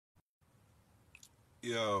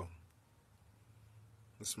Yo,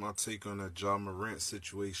 that's my take on that Ja Morant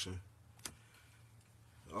situation.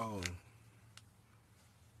 Um,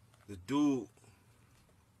 the dude,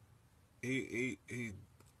 he.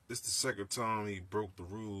 This the second time he broke the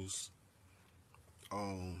rules.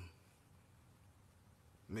 Um,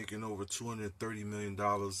 Making over $230 million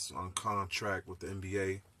on contract with the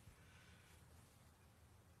NBA.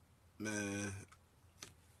 Man,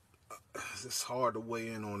 it's hard to weigh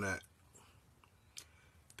in on that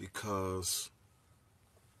because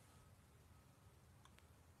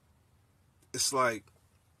it's like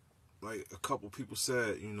a couple people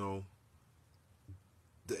said,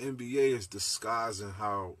 the NBA is disguising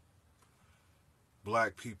how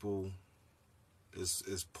black people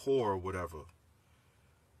is poor or whatever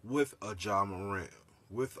with a Ja Morant,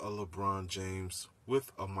 with a LeBron James,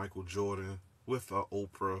 with a Michael Jordan, with a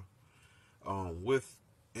Oprah, with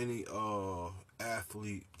any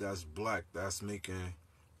athlete that's black that's making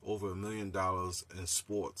over $1 million in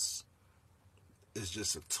sports. It's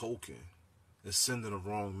just a token. It's sending a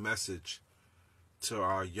wrong message to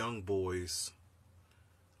our young boys,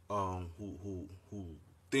 who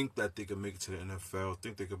think that they can make it to the NFL,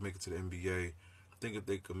 think they could make it to the NBA, think that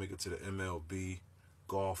they could make it to the MLB,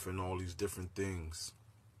 golf, and all these different things.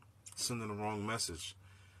 Sending the wrong message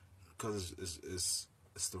because it's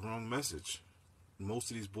the wrong message. Most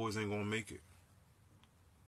of these boys ain't gonna make it.